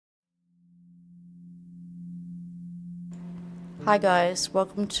Hi guys,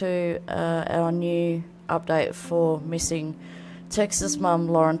 welcome to our new update for missing Texas mum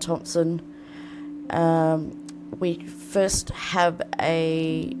Lauren Thompson. We first have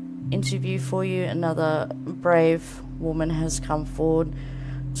a interview for you. Another brave woman has come forward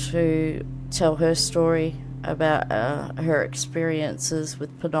to tell her story about her experiences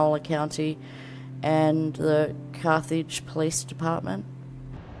with Panola County and the Carthage Police Department.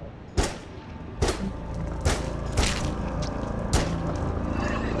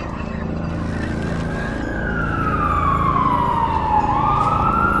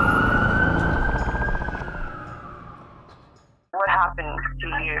 What happened to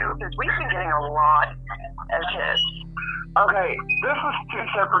you? Because we've been getting a lot of hits. Okay, this was two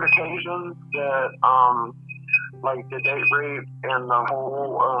separate occasions that, like the date rape and the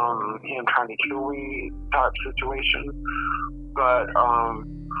whole, him trying to kill me type situation. But,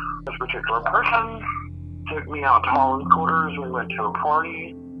 this particular person took me out to Holland Quarters. We went to a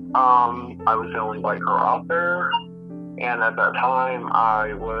party. I was the only white girl out there. And at that time,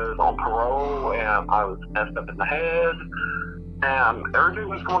 I was on parole and I was messed up in the head. And everything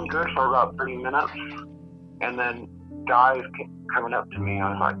was going good for about 30 minutes. And then guys kept coming up to me.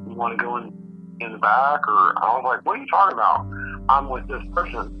 I was like, you want to go in the back? Or I was like, what are you talking about? I'm with this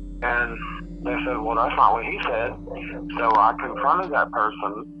person. And they said, well, that's not what he said. So I confronted that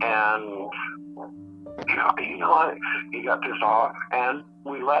person and, you know what? He got pissed off and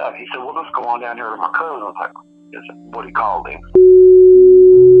we left. He said, well, let's go on down here to my cousin. I was like, is what he called him.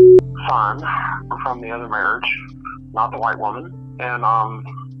 Son from the other marriage, not the white woman, and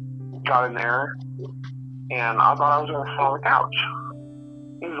got in there, and I thought I was going to fall on the couch.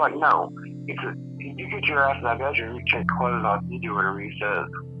 He was like, no. He said, you get your ass in that bedroom, you take your clothes off, you do whatever he says.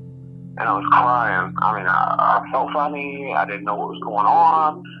 And I was crying. I mean, I felt funny. I didn't know what was going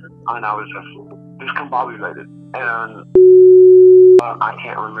on. I mean, I was just discombobulated. And I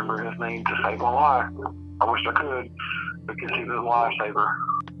can't remember his name to save my life. I wish I could, because he was a lifesaver.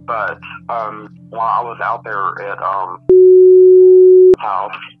 But while I was out there at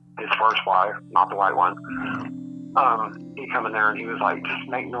house, his first wife, not the white one, he come in there and he was like, just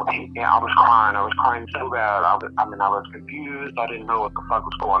make no. I was crying. I was crying so bad. I was confused. I didn't know what the fuck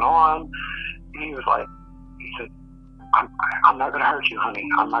was going on. He was like, he said, I'm not gonna hurt you, honey.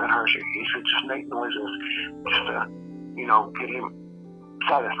 I'm not gonna hurt you. He said, just make noises, just to, get him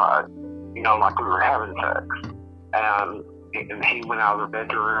satisfied. Like we were having sex. And he went out of the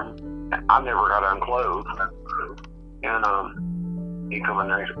bedroom. And I never got unclothed. And he come in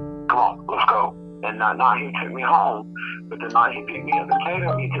there and he said, come on, let's go. And that night he took me home. But the night he picked me up in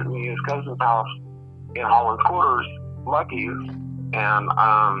Tatum, he took me to his cousin's house in Holland Quarters, Lucky's. And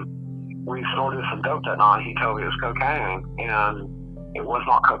we snorted some dope that night. He told me it was cocaine. And it was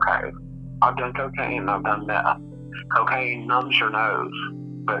not cocaine. I've done cocaine and I've done meth. Cocaine numbs your nose,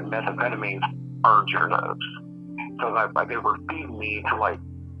 but methamphetamine burns your nose. So like they were feeding me to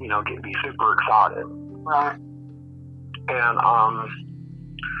get me super excited. Right. And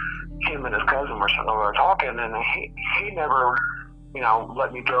him and his cousin were sitting over there talking, and he never,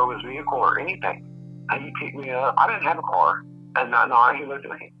 let me drove his vehicle or anything. And he picked me up. I didn't have a car. And that night he looked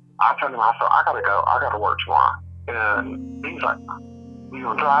at me. I told him, I said, I gotta go. I gotta work tomorrow. And he's like, you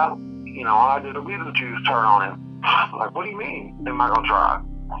gonna drive? I did a little juice turn on him. I'm like, what do you mean? Am I gonna drive?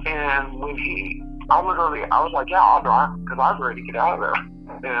 And when I was like, yeah, I'll drive, because I was ready to get out of there.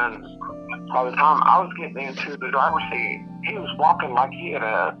 And by the time I was getting into the driver's seat, he was walking like he had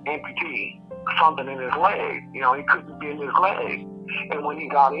an amputee, something in his leg. He couldn't bend his leg. And when he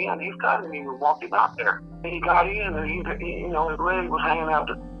got in, his cousin even walked him out there. And he got in, and his leg was hanging out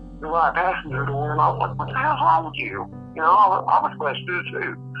the right passenger door. And I was like, what the hell's wrong with you? I was frustrated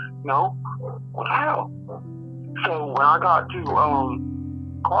too. What the hell? So when I got to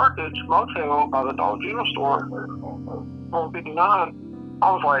Carthage Motel by the Dollar General store, 459,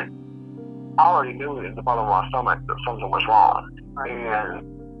 I was like, I already knew in the bottom of my stomach that something was wrong. And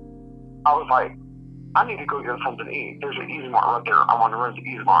I was like, I need to go get something to eat. There's an Easy Mart right there. I want to run to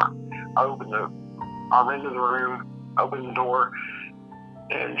Easy Mart. I ran to the room, opened the door,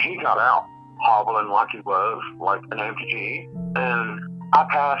 and he got out, hobbling like he was, like an amputee. And I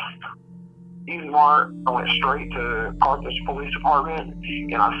passed Easy Mart. I went straight to Carthage Police Department,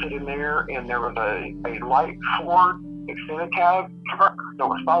 and I sit in there, and there was a light Ford extended cab truck that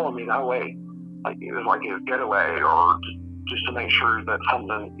was following me that way. Like it was like his getaway, or just to make sure that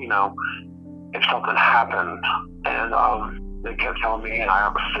something, if something happened. And they kept telling me, and I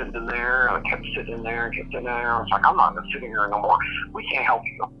was sitting in there, and I kept sitting in there, and kept sitting there. I was like, I'm not going to sit here no more. We can't help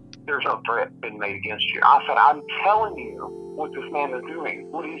you. There's no threat been made against you. I said, I'm telling you what this man is doing,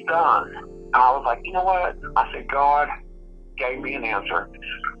 what he's done. And I was like, you know what? I said, God, gave me an answer.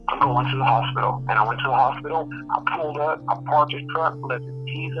 I'm going to the hospital. And I went to the hospital. I pulled up. I parked his truck, left his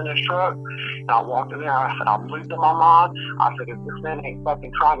keys in his truck. And I walked in there. I said, I'm losing my mind. I said, if this man ain't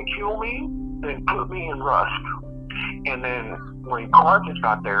fucking trying to kill me, then put me in rust. And then when Carthage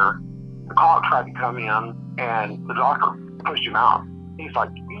got there, the cop tried to come in, and the doctor pushed him out. He's like,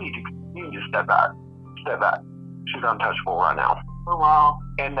 you need to step back. Step back. She's untouchable right now. Oh, wow.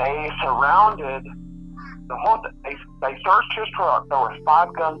 And they surrounded the whole, they searched his truck. There were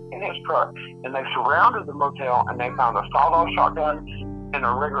 5 guns in his truck, and they surrounded the motel, and they found a sawed-off shotgun and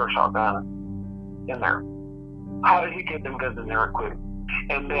a regular shotgun in there. How did he get them guns in there quick?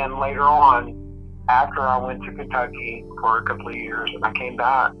 And then later on, after I went to Kentucky for a couple of years and I came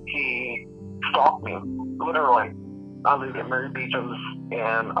back, he stalked me, literally. I lived at Mary Beacham's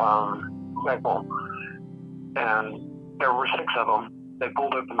in Maple, and there were 6 of them. They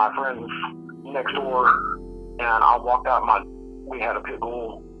pulled up to my friend's next door, and I walked out. We had a pit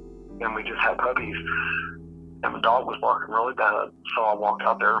bull, and we just had puppies, and the dog was barking really bad. So I walked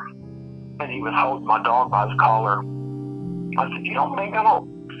out there, and he was holding my dog by his collar. I said, "You don't think I don't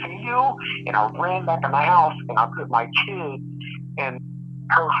see you?" And I ran back in the house, and I put my kid and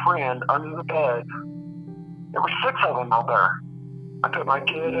her friend under the bed. There were 6 of them out there. I put my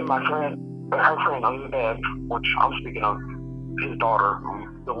kid and her friend under the bed, which I'm speaking of his daughter,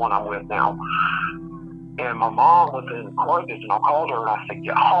 the one I'm with now. And my mom was in Carthage, and I called her and I said,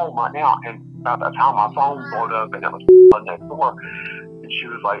 "Get home right now." And about that time, my phone blowed up, and it was next door. And she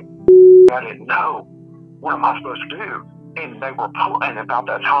was like, "I didn't know. What am I supposed to do?" And they were pulling. About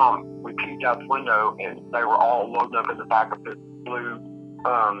that time, we peeked out the window, and they were all loaded up in the back of this blue.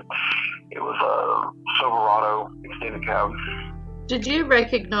 It was a Silverado extended cab. Did you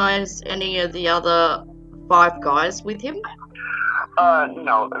recognize any of the other 5 guys with him?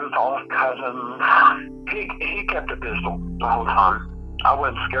 No, it was all his cousins. He kept a pistol the whole time. I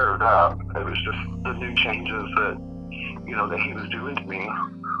wasn't scared of that. It was just the new changes that he was doing to me.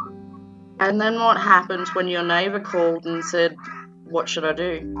 And then what happened when your neighbor called and said, "What should I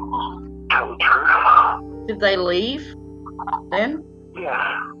do?" Tell the truth. Did they leave then?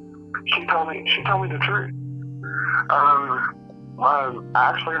 Yeah. She told me the truth. I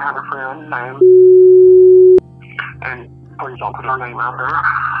actually had a friend named, and please don't put her name out there.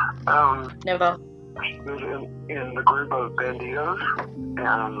 Never. She was in the group of banditos,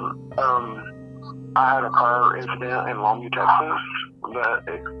 and I had a car incident in Longview, Texas, that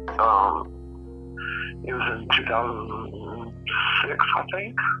it was in 2006, I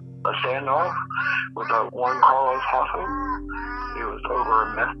think, a standoff with one Carlos Hosso. It was over a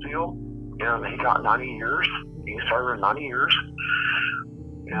meth deal, and he got 90 years. He served 90 years,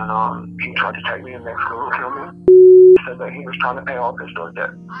 and he tried to take me in Mexico and kill me. He said that he was trying to pay off his drug debt.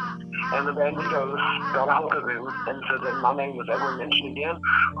 And the banditos got a hold of him and said that my name was ever mentioned again,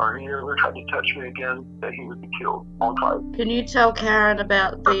 or he ever tried to touch me again, that he would be killed on sight. Can you tell Karen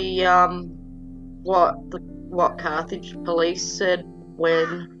about the what Carthage police said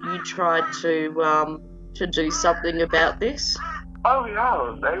when you tried to do something about this? Oh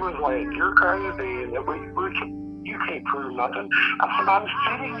yeah, they was like, "You're crazy, and you can't prove nothing." I said, "I'm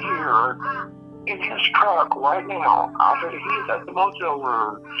sitting here in his truck right now." I said, "He's at the motel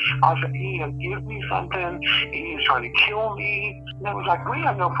room." I said, "He has given me something. He's trying to kill me." And they was like, "We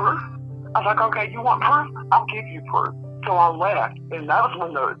have no proof." I was like, "Okay, you want proof? I'll give you proof." So I left, and that was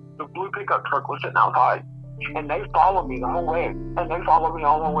when the blue pickup truck was sitting outside. And they followed me the whole way, and they followed me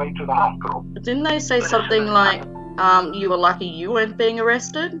all the way to the hospital. Didn't they say something like, you were lucky you weren't being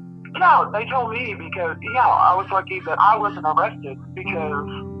arrested? No, they told me because, I was lucky that I wasn't arrested because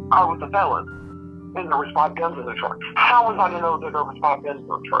I was a felon, and there was 5 guns in the truck. How was I to know that there was 5 guns in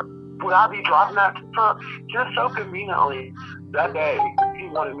the truck? Would I be driving that truck? Just so conveniently, that day, he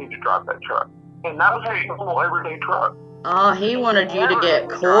wanted me to drive that truck. And that was a normal, everyday truck. Oh, he wanted you to get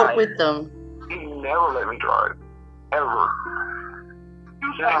caught with them. He never let me drive. Ever.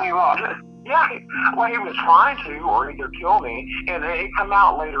 You set you up. Yeah, well, he was trying to, or he could kill me, and it come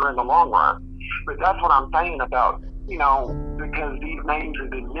out later in the long run. But that's what I'm saying about, because these names have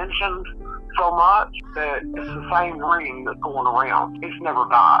been mentioned so much that it's the same ring that's going around. It's never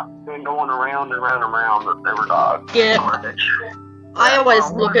died. It's been going around and around and around, but never died. Yeah. I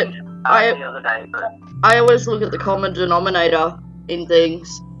always look at I always look at the common denominator in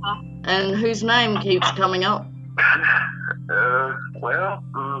things, and whose name keeps coming up.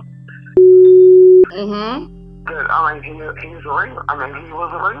 But, I mean, he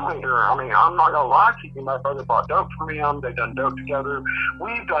was a ringleader. I mean, I'm not gonna lie to you. My brother bought dope from him. They done dope together.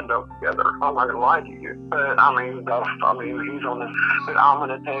 We've done dope together. I'm not gonna lie to you. But, he's on this. But I'm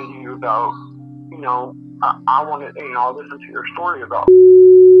gonna tell you about, I want to, listen to your story about.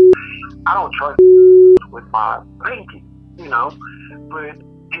 I don't trust with my baby, but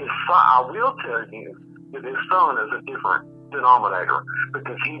his son, I will tell you that his son is a different denominator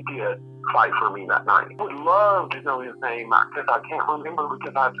because he did fight for me that night. I would love to know his name because I can't remember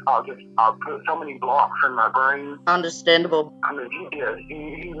because I put so many blocks in my brain. Understandable. I mean, he did.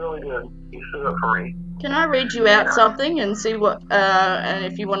 He really did. He stood up for me. Can I read you out something and see what, and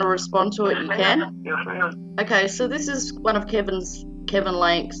if you want to respond to it, you can? Yes, ma'am. Okay, so this is one of Kevin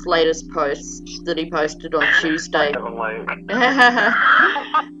Lake's latest posts that he posted on Tuesday. Kevin Lake.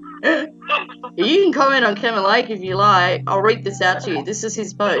 You can comment on Kevin Lake if you like. I'll read this out to you. This is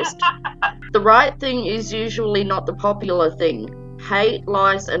his post. The right thing is usually not the popular thing. Hate,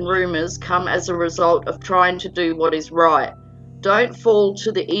 lies, and rumors come as a result of trying to do what is right. Don't fall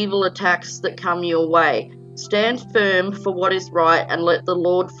to the evil attacks that come your way. Stand firm for what is right and let the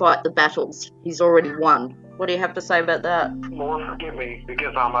Lord fight the battles. He's already won. What do you have to say about that? Lord, forgive me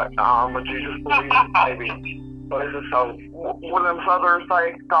because I'm a Jesus believing baby. But is it so? One of them Southerners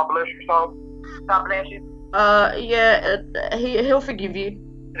say, God bless your soul? God bless you. Yeah, he'll forgive you.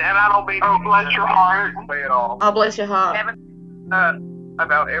 And I don't mean, oh, bless your heart. Say it all. I'll bless your heart.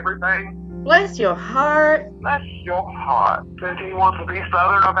 About everything. Bless your heart. Bless your heart. Since he wants to be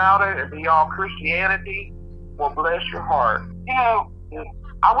Southern about it and be all Christianity, well, bless your heart. I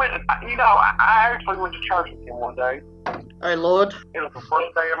actually went to church with him one day. Oh, Lord. It was the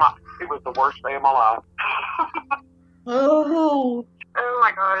worst day of my life. Oh. Oh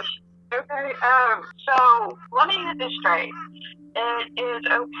my gosh. Okay, so let me get this straight. It is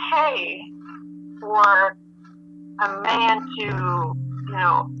okay for a man to,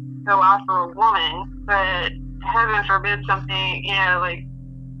 go after a woman, but heaven forbid something,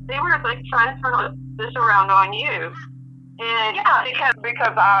 they were trying to turn this around on you. And yeah,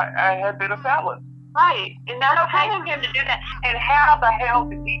 because I had been a felon. Right, and that's okay for him to do that. And how the hell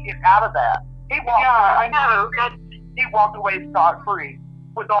did he get out of that? I know. He walked away scot-free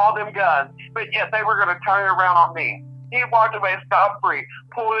with all them guns, but yet they were going to turn it around on me. He walked away scot-free.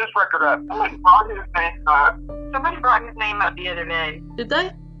 Pull his record up. Somebody brought his name up. Somebody brought his name up the other day. Did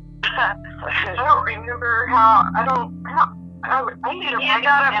they? I don't remember how. I need to. He's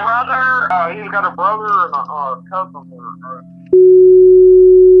got a brother. He's got a brother and a cousin.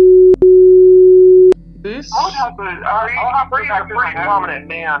 Boost? He's a pretty prominent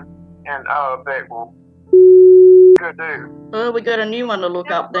man, and that will good dude. Well, we got a new one to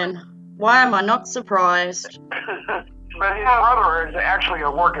look up then. Why am I not surprised? But his brother is actually a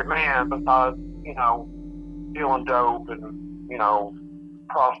working man besides, dealing dope and,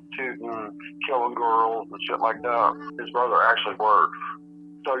 prostituting, killing girls and shit like that. His brother actually works.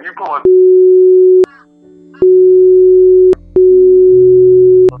 So you pull it.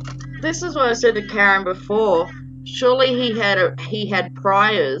 This is what I said to Karen before. Surely he had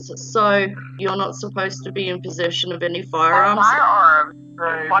priors, so you're not supposed to be in possession of any firearms. Firearms,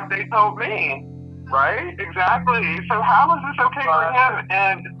 right. Like they told me, right? Exactly. So how is this okay for him?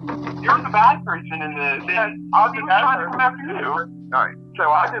 And you're the bad person in this. I was trying to come after you. Right. So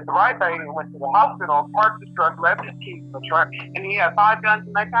I did the right thing and went to the hospital, parked his truck, left his keys in the truck, and he had 5 guns,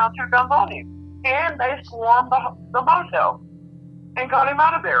 and they found 2 guns on him. And they swarmed the motel and got him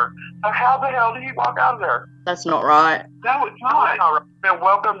out of there. So how the hell did he walk out of there? That's not right. No, it's not. And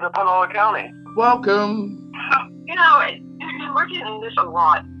welcome to Panola County. Welcome. We're getting this a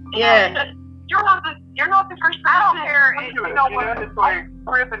lot. Yeah. You're not the first person there. It's like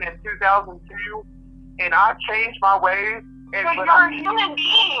prison in 2002, and I changed my ways. But you're a human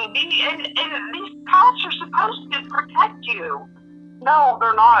being, and these cops are supposed to protect you. No,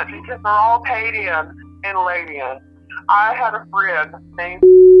 they're not, because they're all paid in and laid in. I had a friend named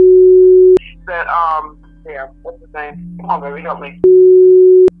that, what's his name? Come on, baby, help me.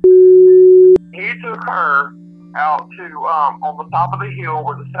 He took her out to, on the top of the hill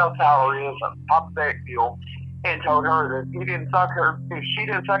where the cell tower is, on the top of that hill, and told her that he didn't suck her, if she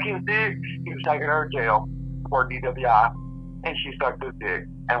didn't suck his dick, he was taking her to jail for DWI. And she sucked his dick,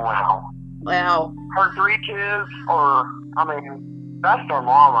 and wow. Wow. Her 3 kids, that's their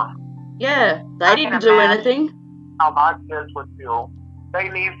mama. Yeah, they didn't do anything. How my kids would feel. They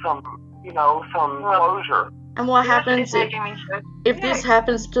need some closure. And what happens if this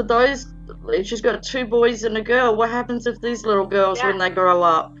happens to those? She's got 2 boys and a girl. What happens if these little girls, when they grow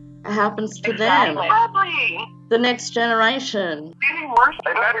up, it happens to them? Exactly. The next generation. Getting worse.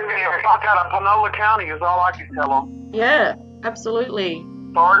 They better get the fuck out of Panola County is all I can tell them. Yeah, absolutely.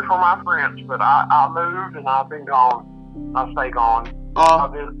 Sorry for my French, but I moved and I've been gone. I stay gone.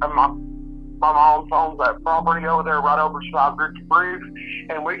 my mom owns that property over there right over beside Ricky Bruce,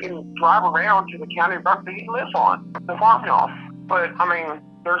 and we can drive around to the county road that he lives on, the farmhouse. But, I mean,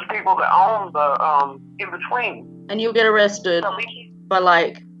 there's people that own the in-between. And you'll get arrested So we by,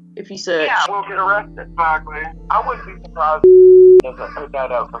 like, if you search. Yeah, we'll get arrested. Exactly. I wouldn't be surprised if he doesn't put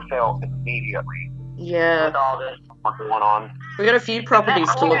that up for sale immediately. Yeah. With all this going on. We got a few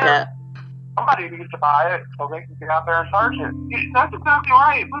properties to look at. Somebody needs to buy it so they can get out there and search it. That's exactly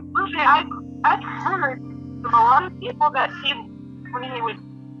right. But listen, I've heard from a lot of people that when he would,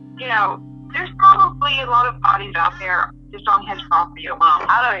 you know, there's probably a lot of bodies out there just on his property alone.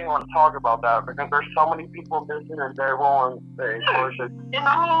 I don't even want to talk about that because there's so many people missing and they're willing to enforce it. And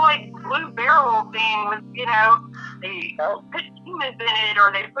the whole, like, blue barrel thing was, you know, they put humans in it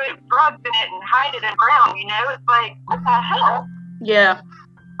or they put drugs in it and hide it in the ground, you know? It's like, what the hell? Yeah.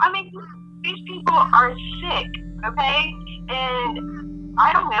 I mean, these people are sick, okay? And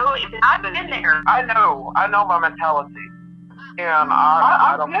I don't know if I've been there. I know my mentality. And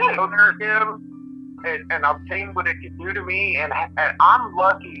I don't know him. And I've seen what it can do to me, and I'm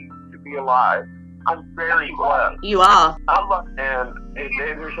lucky to be alive. I'm very blessed. You are. I'm lucky, and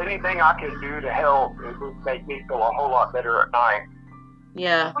if there's anything I can do to help, it would make me feel a whole lot better at night.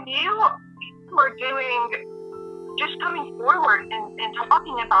 Yeah. When you were doing, just coming forward and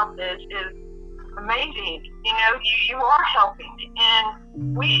talking about this is amazing. You know, you are helping,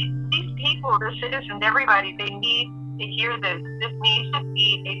 and these people, the citizens, everybody, they need to hear this. This needs to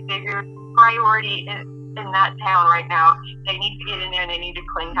be a bigger priority in that town right now. They need to get in there and they need to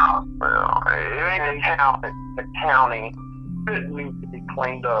clean house. Well, it ain't a town, it's the county. It needs to be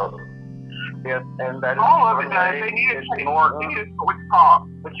cleaned up. Yes, and that all of it does. They need to take with the cops.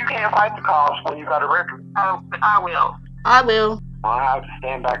 But you can't fight the cops when you got a record. Oh, but I will. I will. I have to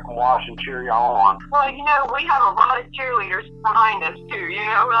stand back and watch and cheer y'all on. Well, you know, we have a lot of cheerleaders behind us too, you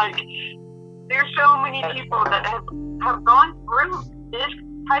know, like there's so many people that have gone through this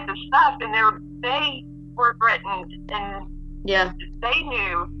type of stuff, and they were threatened, and Yeah. they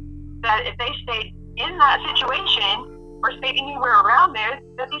knew that if they stayed in that situation or stayed anywhere around there,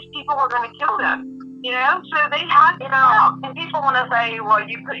 that these people were going to kill them. You know, so they had to know. And people want to say, "Well,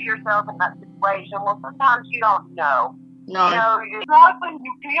 you put yourself in that situation." Well, sometimes you don't know. No. You know, you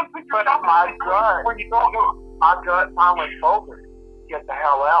can't put yourself in my that gut, situation. when you don't know, my gut finally told me, get the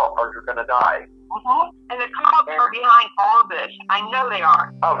hell out or you're going to die. And the cops are behind all this. I know they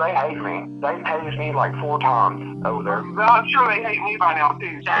are. Oh, they hate me. They tased me like 4 times over there. Well, I'm sure they hate me by now,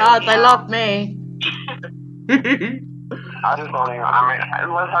 too. God, they love me. I just don't even, I mean,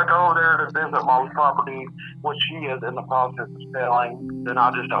 unless I go over there to visit mom's property, which she is in the process of selling, then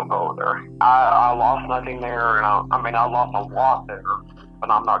I just don't go over there. I lost nothing there, and I lost a lot there, but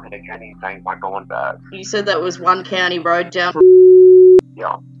I'm not going to get anything by going back. You said that was one county road down.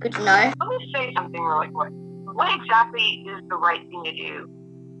 Yeah. Good to know. Let me say something really quick. What exactly is the right thing to do?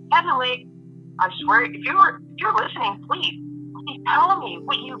 Kevin Lake, I swear, if you're listening, please tell me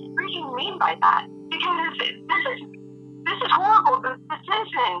what you freaking mean by that. Because this is horrible. The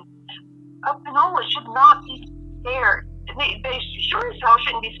citizens of Panola should not be scared. They sure as hell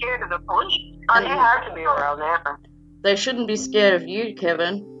shouldn't be scared of the police. And they have to be around there. They shouldn't be scared of you,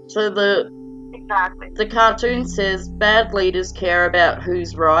 Kevin. So Exactly. the cartoon says bad leaders care about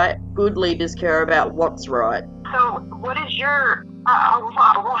who's right, good leaders care about what's right. So, what is your? I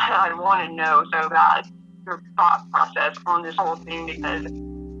want to know so bad your thought process on this whole thing, because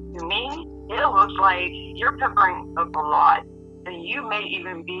to me, it looks like you're covering up a lot, and you may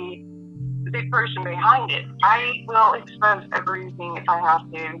even be the big person behind it. I will expose everything if I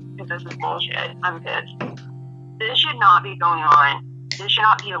have to, because this is bullshit. I'm pissed. This should not be going on. This should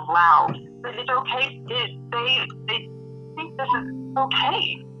not be allowed. But it's okay. They think this is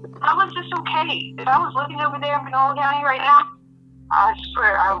okay. How is this okay? If I was living over there in Panola County right now, I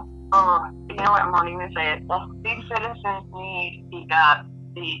swear, you know what, I'm not even going to say it. These citizens need to speak up.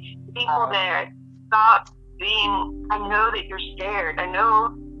 The people there, stop being, I know that you're scared. I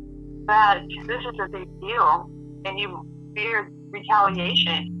know that this is a big deal, and you fear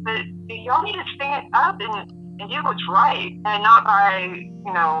retaliation. But y'all need to stand up and do what's right, and not by,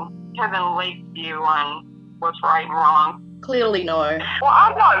 you know, Kevin Lake's view on what's right and wrong. Clearly no. Well,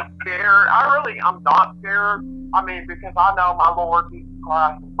 I'm not scared. I'm not scared. I mean, because I know my Lord Jesus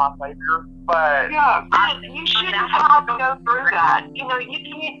Christ is my Savior. But yeah, you shouldn't have to go through that. You know,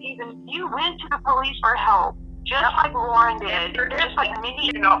 you went to the police for help, just like Lauren did, just like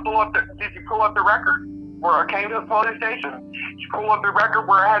me. did you pull up the record where I came to the police station? Did you pull up the record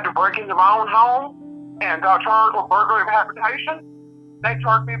where I had to break into my own home and got charged with burglary of habitation? They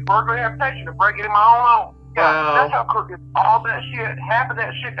charged me with burglary of habitation to break into my own home. Yeah, that's how crooked all that shit, half of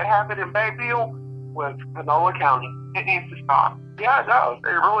that shit that happened in Bayville was Panola County. It needs to stop. Yeah, it does. It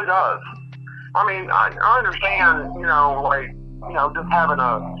really does. I mean, I understand, just having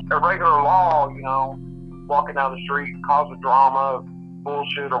a regular law, walking down the street, causing drama,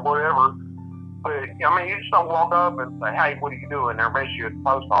 bullshit or whatever. But, I mean, you just don't walk up and say, hey, what are you doing? There makes you at the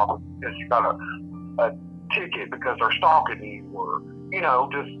post office because you got a ticket because they're stalking you or,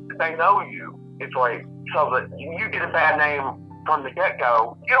 just they know you. It's like, so that you get a bad name from the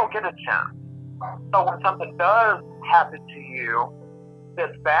get-go, you don't get a chance. So when something does happen to you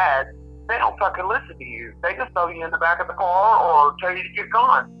that's bad, they don't fucking listen to you. They just throw you in the back of the car or tell you to get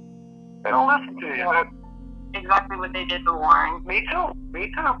gone. They don't listen to you. That's exactly what they did to Lauren. Me too.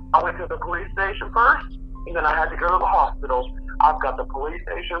 I went to the police station first, and then I had to go to the hospital. I've got the police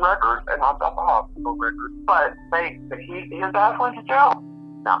station records, and I've got the hospital records. But his ass went to jail.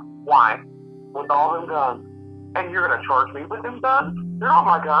 Now, why? With all them guns. And you're going to charge me with them guns? They're not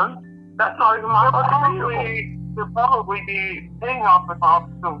my guns. That's not even my fucking vehicle. There'll probably be paying off the cops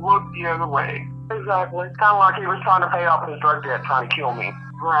to look the other way. Exactly. It's kind of like he was trying to pay off his drug debt, trying to kill me.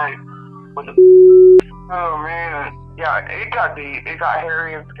 Right. With the oh, man. Yeah, it got deep. It got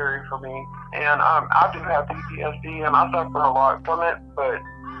hairy and scary for me. And I do have PTSD, and I suffer a lot from it, but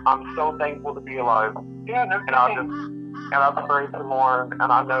I'm so thankful to be alive. Yeah, no kidding. And I pray for Lauren,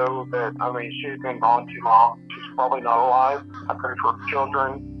 and I know that, she's been gone too long. She's probably not alive. I pray for her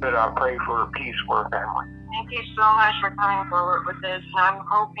children, but I pray for peace for her family. Thank you so much for coming forward with this, and I'm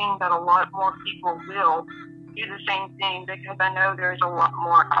hoping that a lot more people will do the same thing because I know there's a lot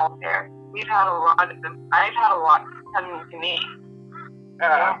more out there. I've had a lot coming to me.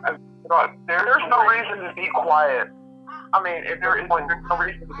 There's no reason to be quiet. I mean, if there's no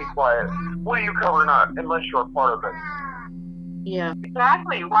reason to be quiet, what are you covering up unless you're a part of it? Yeah.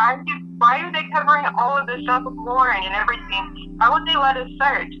 Exactly. Why are they covering all of this stuff with Lauren and everything? Why would they let us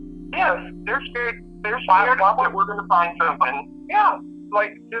search? Yes, they're scared. They're scared that we're going to find something. Yeah,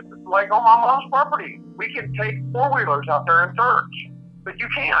 just like on my mom's property. We can take four-wheelers out there and search. But you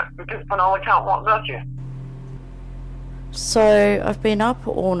can't because Panola County won't let you. So I've been up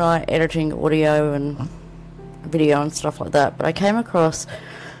all night editing audio and video and stuff like that, but I came across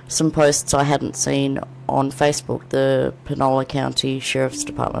some posts I hadn't seen on Facebook, the Panola County Sheriff's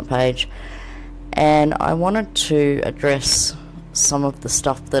Department page, and I wanted to address some of the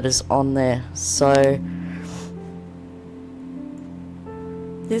stuff that is on there. So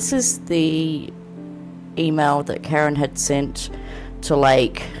this is the email that Karen had sent to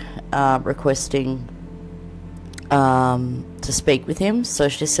Lake requesting to speak with him. So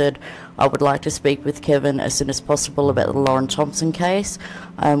she said, I would like to speak with Kevin as soon as possible about the Lauren Thompson case.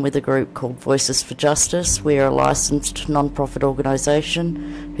 I am with a group called Voices for Justice. We are a licensed non-profit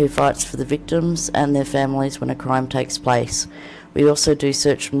organisation who fights for the victims and their families when a crime takes place. We also do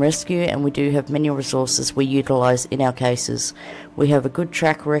search and rescue, and we do have many resources we utilise in our cases. We have a good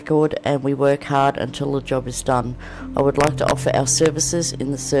track record and we work hard until the job is done. I would like to offer our services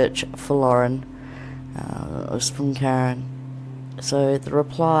in the search for Lauren. It was from Karen. So the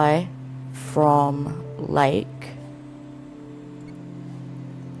reply from Lake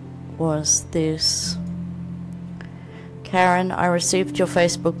was this. Karen, I received your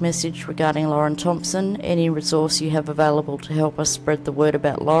Facebook message regarding Lauren Thompson. Any resource you have available to help us spread the word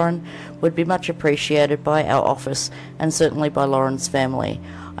about Lauren would be much appreciated by our office and certainly by Lauren's family.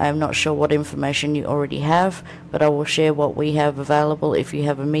 I am not sure what information you already have, but I will share what we have available if you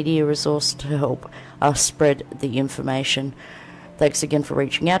have a media resource to help us spread the information. Thanks again for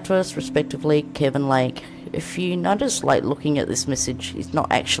reaching out to us, respectively, Kevin Lake. If you notice, looking at this message, he's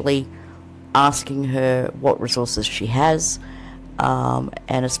not actually asking her what resources she has, and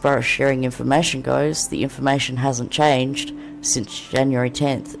as far as sharing information goes, the information hasn't changed since January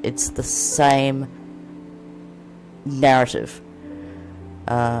 10th. It's the same narrative.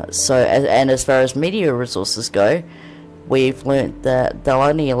 And as far as media resources go, we've learnt that they'll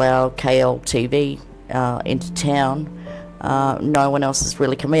only allow KLTV into town. No one else has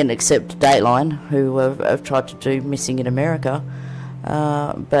really come in except Dateline, who have tried to do Missing in America,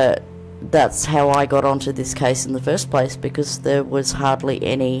 but that's how I got onto this case in the first place, because there was hardly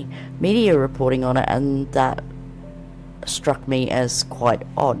any media reporting on it, and that struck me as quite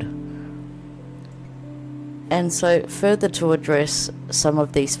odd. And so, further to address some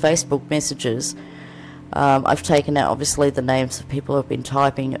of these Facebook messages, I've taken out obviously the names of people who have been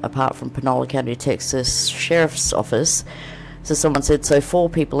typing apart from Panola County, Texas Sheriff's Office. So someone said, so 4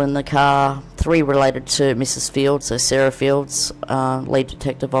 people in the car, 3 related to Mrs. Fields, so Sarah Fields, lead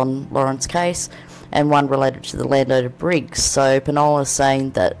detective on Lauren's case, and 1 related to the landowner Briggs. So Penola's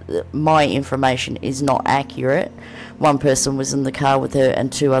saying that my information is not accurate. 1 person was in the car with her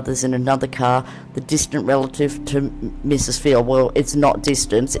and 2 others in another car. The distant relative to Mrs. Field, well, it's not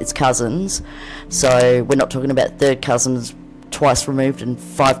distance, it's cousins. So we're not talking about third cousins twice removed and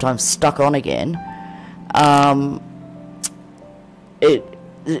 5 times stuck on again.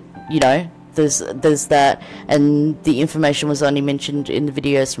 You know, there's that, and the information was only mentioned in the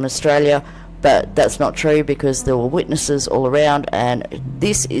videos from Australia, but that's not true because there were witnesses all around, and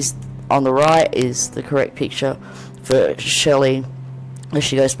this is on the right is the correct picture for Shelley, as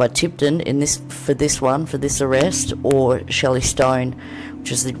she goes by Tipton in this for this arrest, or Shelley Stone,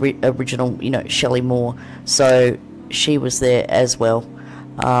 which is the original, you know, Shelley Moore. So she was there as well.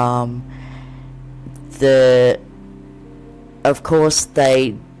 Of course,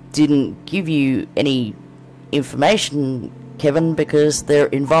 they didn't give you any information, Kevin, because they're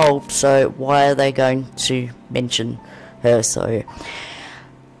involved, so why are they going to mention her? So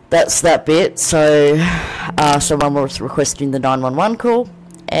that's that bit. So someone was requesting the 911 call,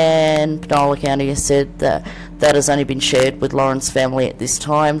 and Penola County has said that that has only been shared with Lauren's family at this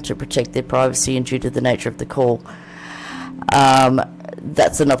time to protect their privacy and due to the nature of the call.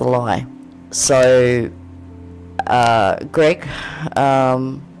 That's another lie. So Greg,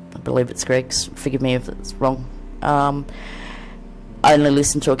 I believe it's Greg's, forgive me if it's wrong, I only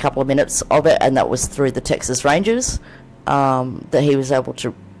listened to a couple of minutes of it, and that was through the Texas Rangers, that he was able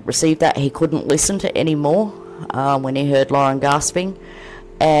to receive that. He couldn't listen to any more when he heard Lauren gasping,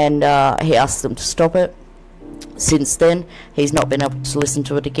 and he asked them to stop it. Since then, he's not been able to listen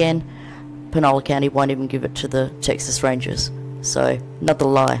to it again. Penola County won't even give it to the Texas Rangers. So, another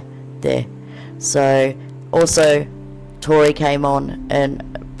lie there. So, also, Tori came on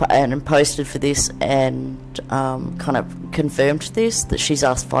and posted for this and kind of confirmed this, that she's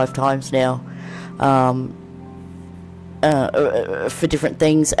asked 5 times now for different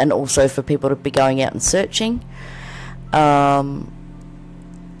things, and also for people to be going out and searching.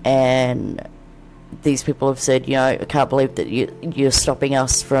 And these people have said, you know, I can't believe that you're stopping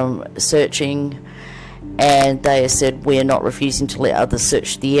us from searching. And they have said, we're not refusing to let others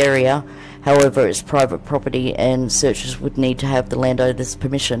search the area. However, it's private property and searchers would need to have the landowner's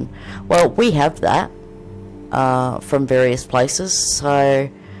permission. Well, we have that from various places, so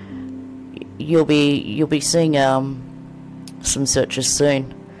you'll be seeing some searches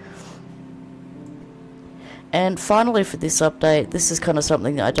soon. And finally, for this update, this is kind of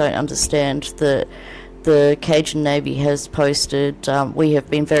something that I don't understand. The Cajun Navy has posted, we have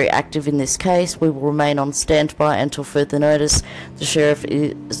been very active in this case. We will remain on standby until further notice. The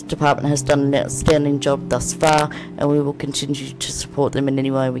Sheriff's Department has done an outstanding job thus far, and we will continue to support them in any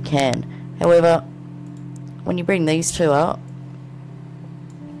way we can. However, when you bring these 2 up,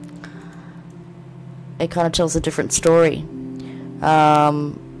 it kind of tells a different story.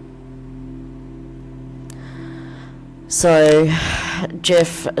 So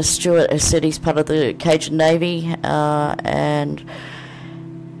Jeff Stewart has said he's part of the Cajun Navy, and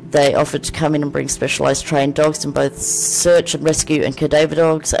they offered to come in and bring specialised trained dogs in both search and rescue and cadaver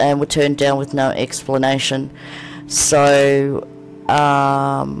dogs, and were turned down with no explanation. So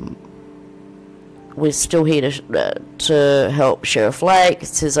we're still here to help Sheriff Lake. It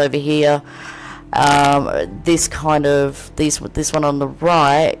says over here, this one on the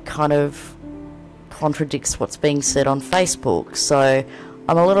right kind of contradicts what's being said on Facebook, so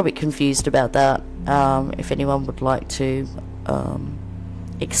I'm a little bit confused about that. If anyone would like to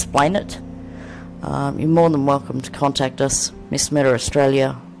explain it, you're more than welcome to contact us,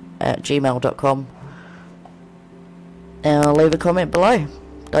 missmurderaustralia@gmail.com, and I'll leave a comment below.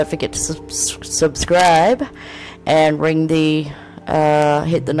 Don't forget to subscribe and ring the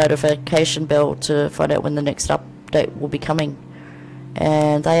hit the notification bell to find out when the next update will be coming,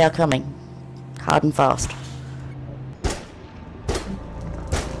 and they are coming hard and fast.